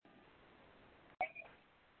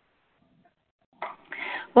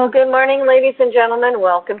Well, good morning, ladies and gentlemen.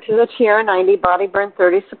 Welcome to the TR90 Body Burn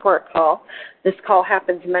 30 support call. This call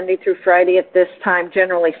happens Monday through Friday at this time,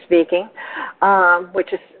 generally speaking,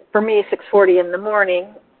 which is, for me, 6:40 in the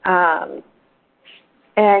morning,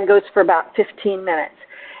 and goes for about 15 minutes.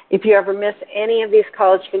 If you ever miss any of these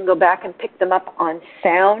calls, you can go back and pick them up on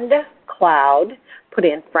SoundCloud. Put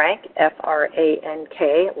in Frank,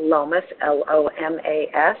 F-R-A-N-K, Lomas,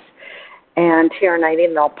 L-O-M-A-S, and TR90,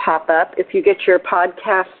 and they'll pop up. If you get your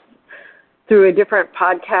podcast through a different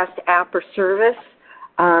podcast app or service,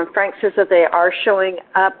 Frank says that they are showing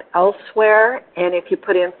up elsewhere, and if you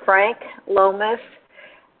put in Frank Lomas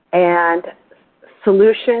and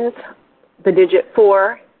Solutions, the digit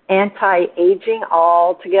 4, anti-aging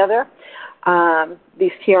all together,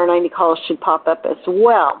 these TR90 calls should pop up as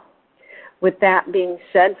well. With that being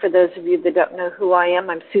said, for those of you that don't know who I am,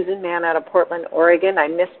 I'm Susan Mann out of Portland, Oregon. I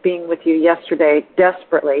missed being with you yesterday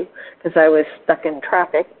desperately because I was stuck in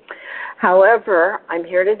traffic. However, I'm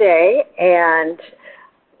here today and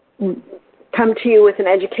come to you with an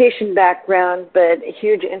education background, but a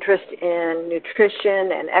huge interest in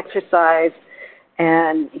nutrition and exercise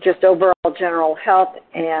and just overall general health,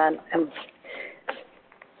 and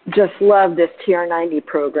just love this TR90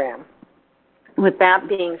 program. With that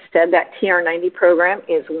being said, that TR90 program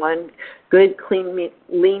is one good, clean,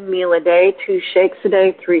 lean meal a day, 2 shakes a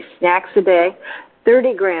day, 3 snacks a day,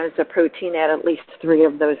 30 grams of protein at least 3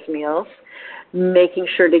 of those meals, making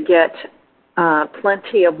sure to get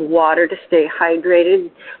plenty of water to stay hydrated.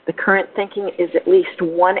 The current thinking is at least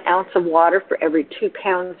 1 ounce of water for every 2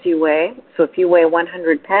 pounds you weigh. So if you weigh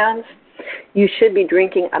 100 pounds, you should be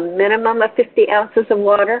drinking a minimum of 50 ounces of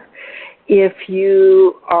water. If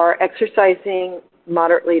you are exercising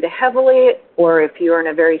moderately to heavily, or if you're in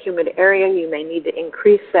a very humid area, you may need to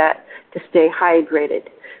increase that to stay hydrated.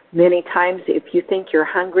 Many times, if you think you're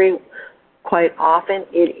hungry, quite often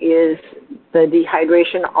it is the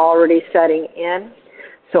dehydration already setting in.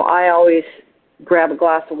 So I always grab a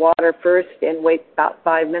glass of water first and wait about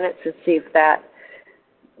 5 minutes and see if that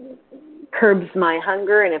curbs my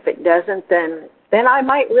hunger, and if it doesn't, then I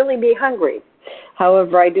might really be hungry.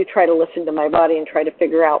 However, I do try to listen to my body and try to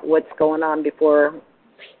figure out what's going on before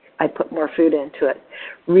I put more food into it.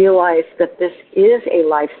 Realize that this is a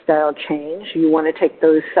lifestyle change. You want to take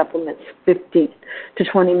those supplements 15 to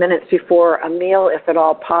 20 minutes before a meal, if at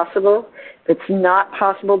all possible. If it's not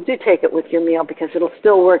possible, do take it with your meal because it'll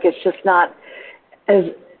still work. It's just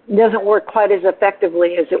doesn't work quite as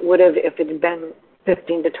effectively as it would have if it had been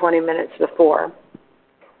 15 to 20 minutes before.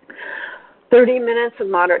 30 minutes of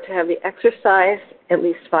moderate to heavy exercise at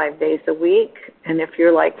least 5 days a week. And if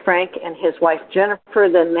you're like Frank and his wife Jennifer,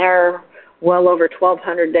 then they're well over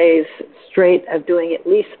 1,200 days straight of doing at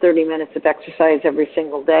least 30 minutes of exercise every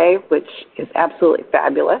single day, which is absolutely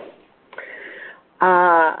fabulous.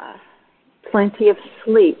 Plenty of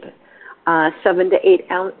sleep. 7 to 8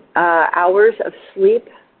 hours of sleep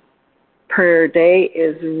per day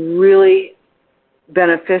is really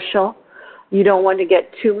beneficial. You don't want to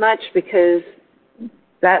get too much because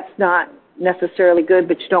that's not necessarily good,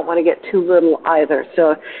 but you don't want to get too little either.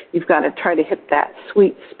 So you've got to try to hit that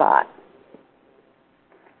sweet spot.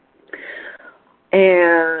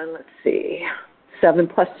 And let's see,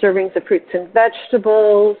 7+ servings of fruits and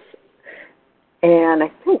vegetables. And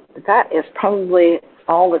I think that is probably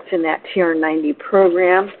all that's in that TR90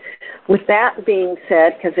 program. With that being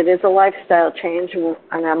said, because it is a lifestyle change,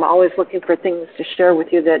 and I'm always looking for things to share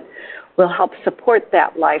with you that will help support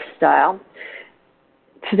that lifestyle,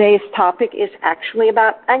 today's topic is actually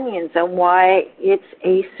about onions and why it's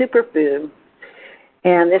a superfood.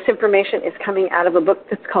 And this information is coming out of a book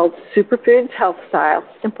that's called Superfoods Health Style,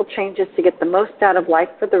 Simple Changes to Get the Most Out of Life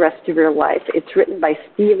for the Rest of Your Life. It's written by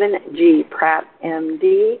Stephen G. Pratt,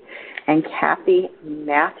 MD, and Kathy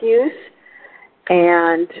Matthews.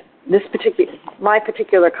 And my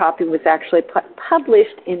particular copy was actually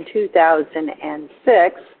published in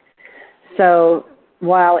 2006. So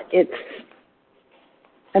while it's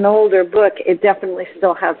an older book, it definitely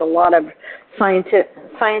still has a lot of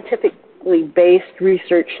scientifically based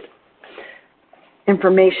research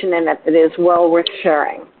information in it that is well worth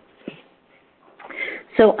sharing.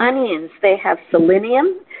 So onions, they have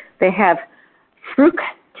selenium, they have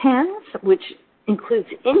fructans, which includes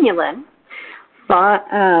inulin,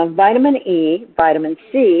 vitamin E, vitamin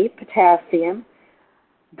C, potassium,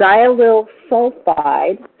 diallyl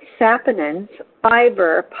sulfide, saponins,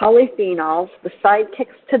 fiber, polyphenols. The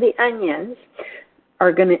sidekicks to the onions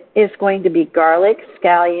is going to be garlic,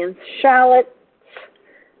 scallions, shallots,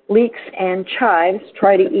 leeks, and chives.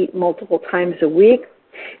 Try to eat multiple times a week.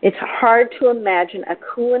 It's hard to imagine a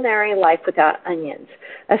culinary life without onions.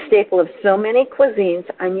 A staple of so many cuisines,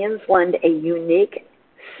 onions lend a unique,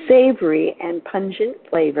 savory, and pungent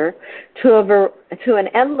flavor to an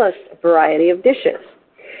endless variety of dishes.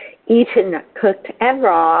 Eaten, cooked, and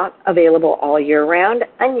raw, available all year round,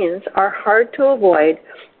 onions are hard to avoid,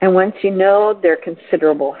 and once you know their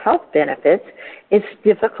considerable health benefits, it's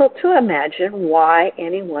difficult to imagine why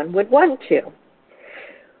anyone would want to.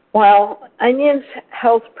 While onions'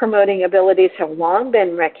 health-promoting abilities have long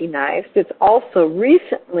been recognized, it's only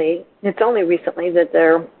recently that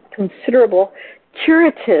their considerable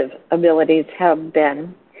curative abilities have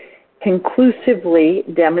been conclusively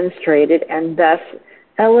demonstrated, and thus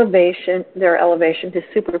their elevation to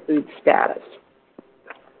superfood status.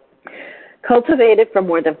 Cultivated for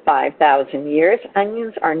more than 5,000 years,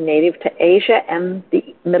 onions are native to Asia and the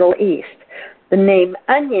Middle East. The name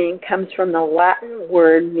onion comes from the Latin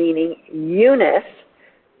word meaning unus,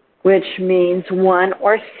 which means one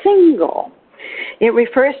or single. It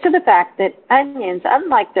refers to the fact that onions,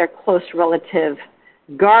 unlike their close relative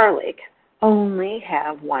garlic, only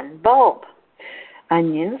have one bulb.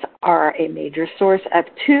 Onions are a major source of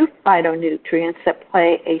two phytonutrients that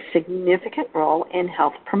play a significant role in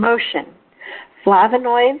health promotion: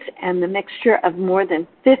 flavonoids and the mixture of more than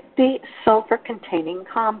 50 sulfur-containing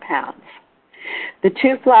compounds. The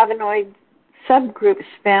two flavonoid subgroups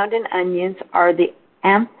found in onions are the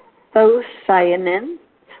anthocyanins,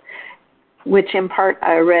 which impart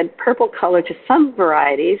a red-purple color to some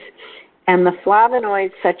varieties, and the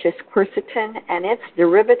flavonoids such as quercetin and its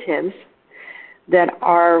derivatives that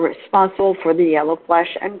are responsible for the yellow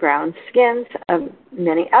flesh and brown skins of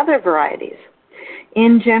many other varieties.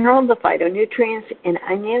 In general, the phytonutrients in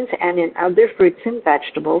onions and in other fruits and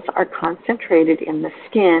vegetables are concentrated in the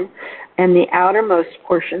skin and the outermost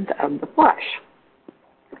portions of the flesh.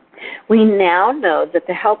 We now know that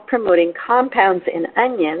the health-promoting compounds in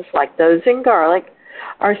onions, like those in garlic,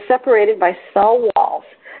 are separated by cell walls.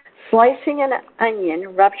 Slicing an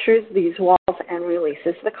onion ruptures these walls and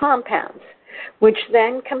releases the compounds, which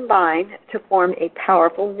then combine to form a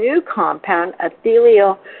powerful new compound,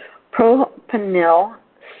 ethylpropionyl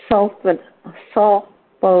sulfoxide.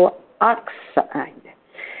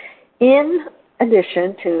 In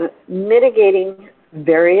addition to mitigating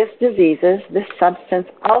various diseases, this substance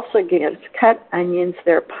also gives cut onions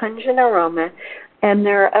their pungent aroma and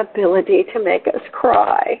their ability to make us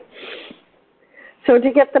cry. So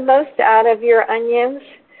to get the most out of your onions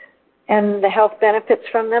and the health benefits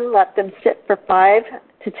from them, let them sit for 5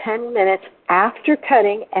 to 10 minutes after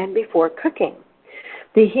cutting and before cooking.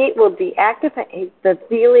 The heat will deactivate the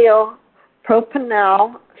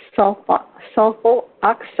ethylpropionyl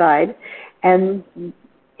sulfoxide, and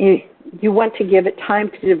you want to give it time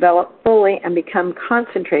to develop fully and become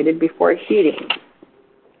concentrated before heating.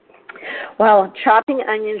 While chopping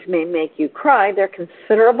onions may make you cry, their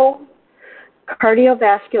considerable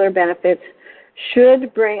cardiovascular benefits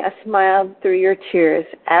should bring a smile through your tears.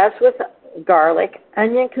 As with garlic,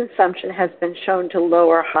 onion consumption has been shown to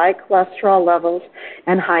lower high cholesterol levels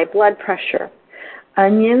and high blood pressure.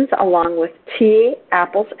 Onions, along with tea,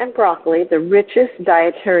 apples, and broccoli, the richest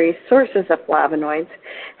dietary sources of flavonoids,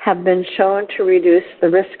 have been shown to reduce the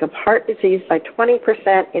risk of heart disease by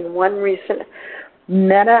 20% in one recent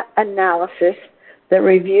meta-analysis that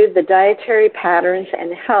reviewed the dietary patterns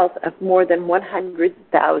and health of more than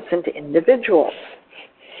 100,000 individuals.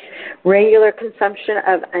 Regular consumption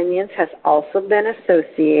of onions has also been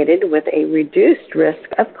associated with a reduced risk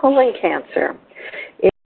of colon cancer.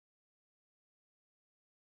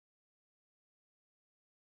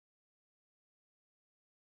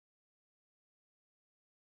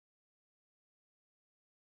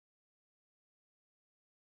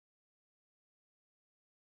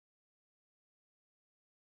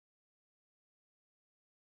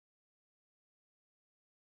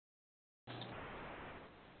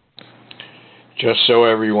 Just so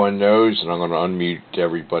everyone knows, and I'm going to unmute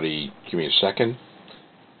everybody, give me a second,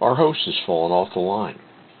 our host has fallen off the line.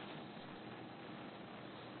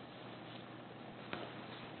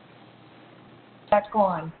 Back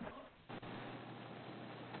on.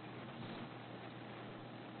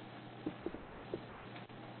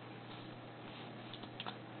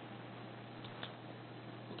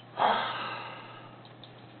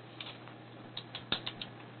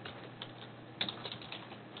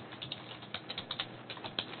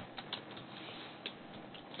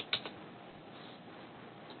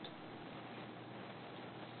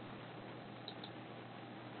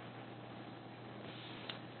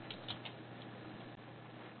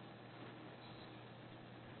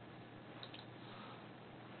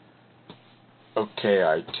 Okay,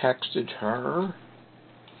 I texted her.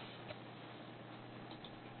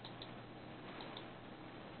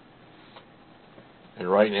 And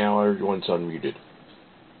right now, everyone's unmuted.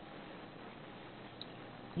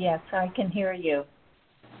 Yes, I can hear you.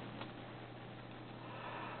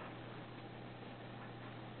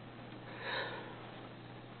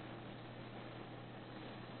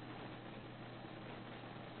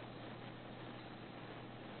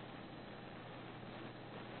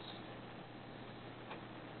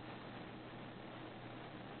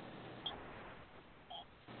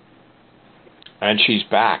 And she's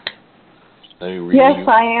back. Yes,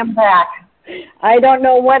 I am back. I don't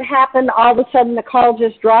know what happened. All of a sudden, the call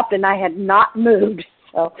just dropped, and I had not moved.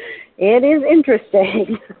 So it is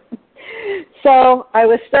interesting. So I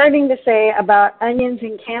was starting to say about onions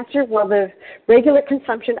and cancer. Well, the regular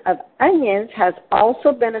consumption of onions has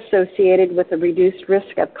also been associated with a reduced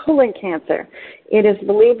risk of colon cancer. It is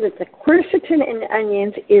believed that the quercetin in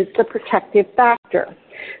onions is the protective factor,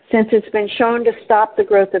 since it's been shown to stop the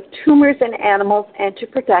growth of tumors in animals and to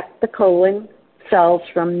protect the colon cells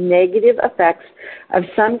from negative effects of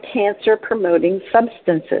some cancer-promoting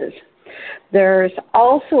substances. There's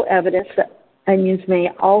also evidence that onions may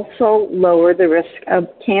also lower the risk of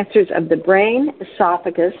cancers of the brain,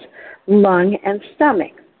 esophagus, lung, and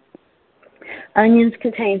stomach. Onions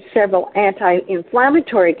contain several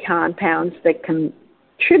anti-inflammatory compounds that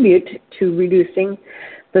contribute to reducing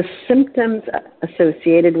the symptoms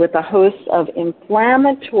associated with a host of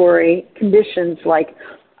inflammatory conditions like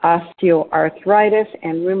osteoarthritis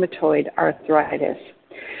and rheumatoid arthritis.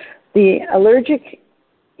 The allergic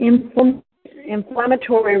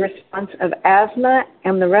inflammatory response of asthma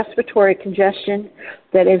and the respiratory congestion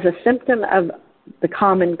that is a symptom of the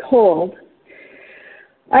common cold.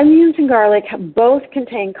 Onions and garlic both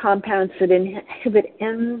contain compounds that inhibit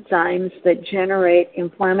enzymes that generate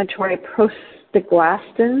inflammatory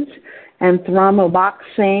prostaglandins and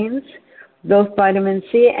thromboxanes. Both vitamin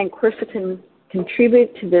C and quercetin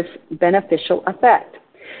contribute to this beneficial effect.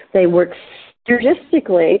 They work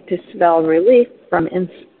synergistically to spell relief from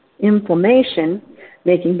inflammation,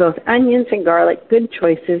 making both onions and garlic good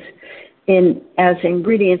choices as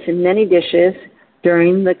ingredients in many dishes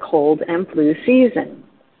during the cold and flu season.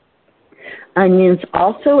 Onions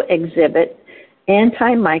also exhibit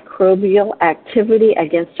antimicrobial activity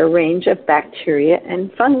against a range of bacteria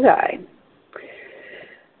and fungi.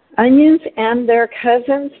 Onions and their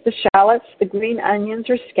cousins, the shallots, the green onions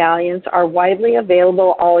or scallions, are widely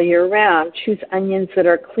available all year round. Choose onions that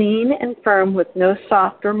are clean and firm with no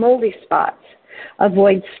soft or moldy spots.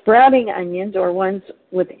 Avoid sprouting onions or ones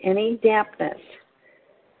with any dampness.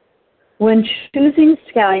 When choosing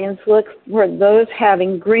scallions, look for those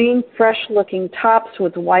having green, fresh-looking tops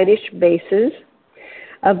with whitish bases.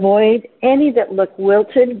 Avoid any that look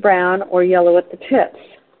wilted, brown, or yellow at the tips.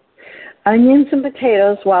 Onions and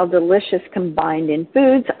potatoes, while delicious combined in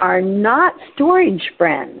foods, are not storage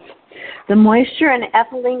friends. The moisture and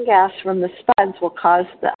ethylene gas from the spuds will cause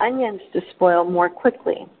the onions to spoil more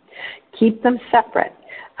quickly. Keep them separate.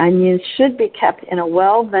 Onions should be kept in a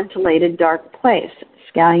well-ventilated, dark place.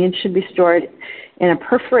 Scallions should be stored in a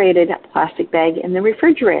perforated plastic bag in the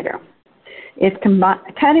refrigerator. If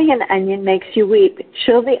cutting an onion makes you weep,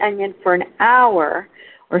 chill the onion for an hour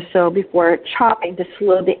or so before chopping to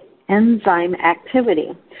slow the enzyme activity.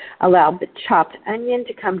 Allow the chopped onion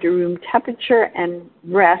to come to room temperature and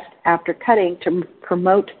rest after cutting to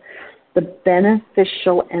promote the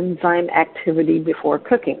beneficial enzyme activity before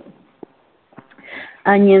cooking.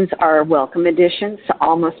 Onions are welcome additions to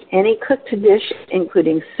almost any cooked dish,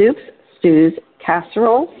 including soups, stews,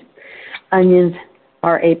 casseroles. Onions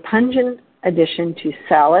are a pungent addition to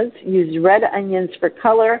salads. Use red onions for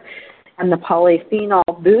color and the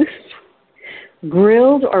polyphenol boost.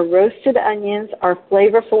 Grilled or roasted onions are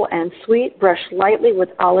flavorful and sweet. Brush lightly with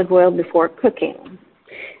olive oil before cooking.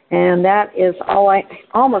 And that is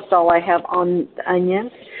almost all I have on the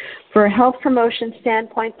onions. For a health promotion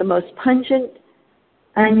standpoint, the most pungent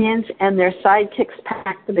onions and their sidekicks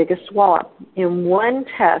pack the biggest wallop. In one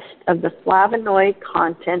test of the flavonoid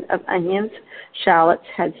content of onions, shallots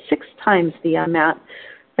had 6 times the amount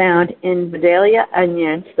found in Vidalia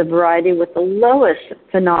onions, the variety with the lowest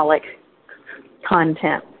phenolic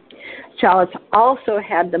content. Shallots also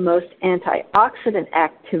had the most antioxidant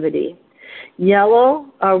activity.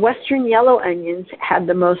 Western yellow onions had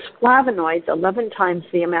the most flavonoids, 11 times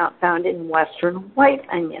the amount found in Western white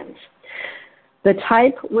onions. The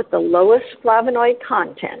type with the lowest flavonoid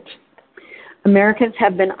content. Americans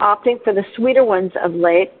have been opting for the sweeter ones of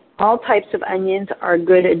late. All types of onions are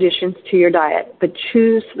good additions to your diet, but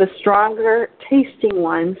choose the stronger tasting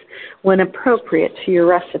ones when appropriate to your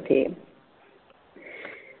recipe.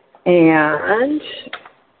 And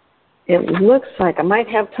it looks like I might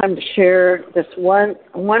have time to share this one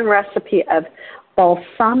recipe of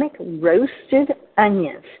balsamic roasted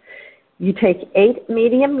onions. You take 8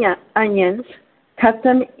 medium onions, cut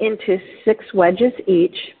them into 6 wedges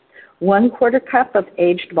each, 1/4 cup of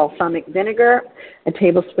aged balsamic vinegar, a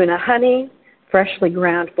tablespoon of honey, freshly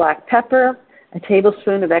ground black pepper, a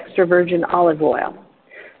tablespoon of extra virgin olive oil.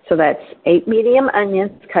 So that's 8 medium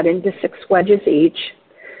onions cut into 6 wedges each,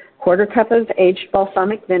 1/4 cup of aged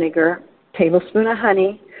balsamic vinegar, tablespoon of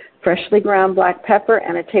honey, freshly ground black pepper,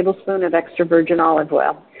 and a tablespoon of extra virgin olive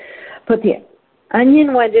oil. Put the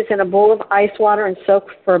onion wedges in a bowl of ice water and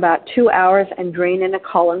soak for about 2 hours and drain in a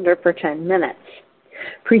colander for 10 minutes.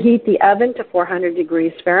 Preheat the oven to 400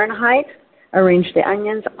 degrees Fahrenheit. Arrange the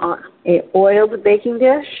onions on an oiled baking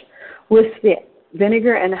dish. Whisk the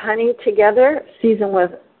vinegar and honey together, season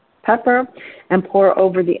with pepper, and pour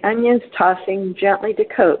over the onions, tossing gently to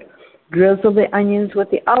coat. Drizzle the onions with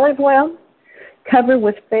the olive oil. Cover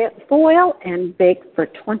with foil and bake for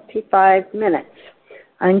 25 minutes.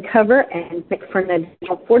 Uncover and bake for an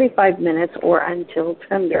additional 45 minutes or until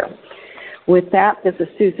tender. With that, this is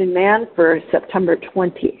Susan Mann for September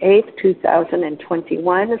 28th,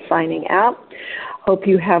 2021, signing out. Hope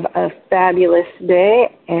you have a fabulous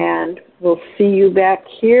day, and we'll see you back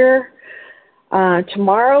here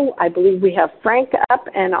tomorrow. I believe we have Frank up,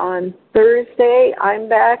 and on Thursday I'm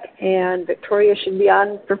back, and Victoria should be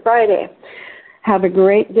on for Friday. Have a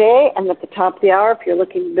great day, and at the top of the hour, if you're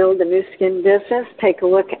looking to build a new skin business, take a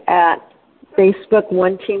look at Facebook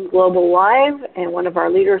One Team Global Live, and one of our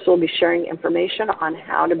leaders will be sharing information on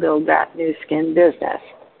how to build that new skin business.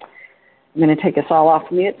 I'm going to take us all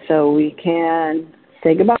off mute so we can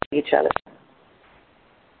say goodbye to each other.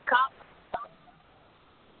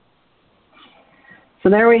 So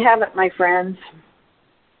there we have it, my friends.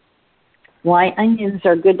 Why onions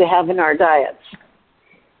are good to have in our diets.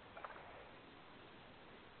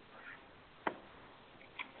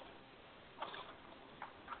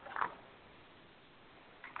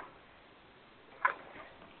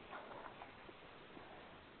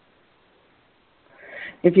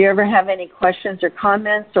 If you ever have any questions or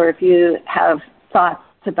comments, or if you have thoughts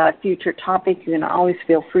about future topics, you can always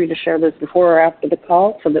feel free to share those before or after the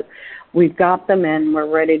call so that we've got them and we're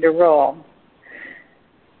ready to roll.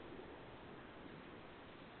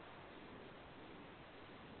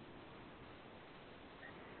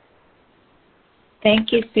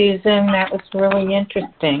 Thank you, Susan. That was really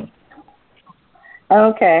interesting.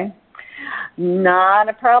 Okay. Not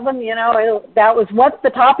a problem. You know, that was what the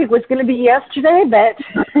topic was going to be yesterday, but,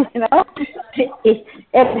 you know,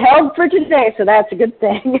 it held for today, so that's a good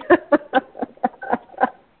thing.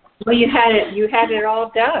 Well, you had it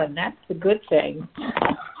all done. That's the good thing.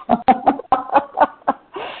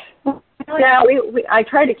 Yeah, I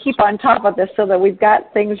try to keep on top of this so that we've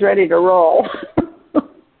got things ready to roll.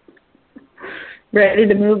 Ready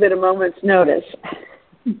to move at a moment's notice.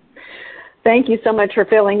 Thank you so much for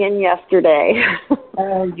filling in yesterday.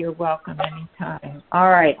 Oh, you're welcome anytime. All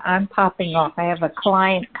right, I'm popping off. I have a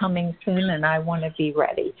client coming soon, and I want to be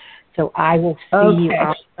ready. So I will see you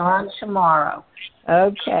on tomorrow.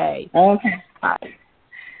 Okay. Okay. Bye.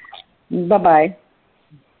 Bye-bye.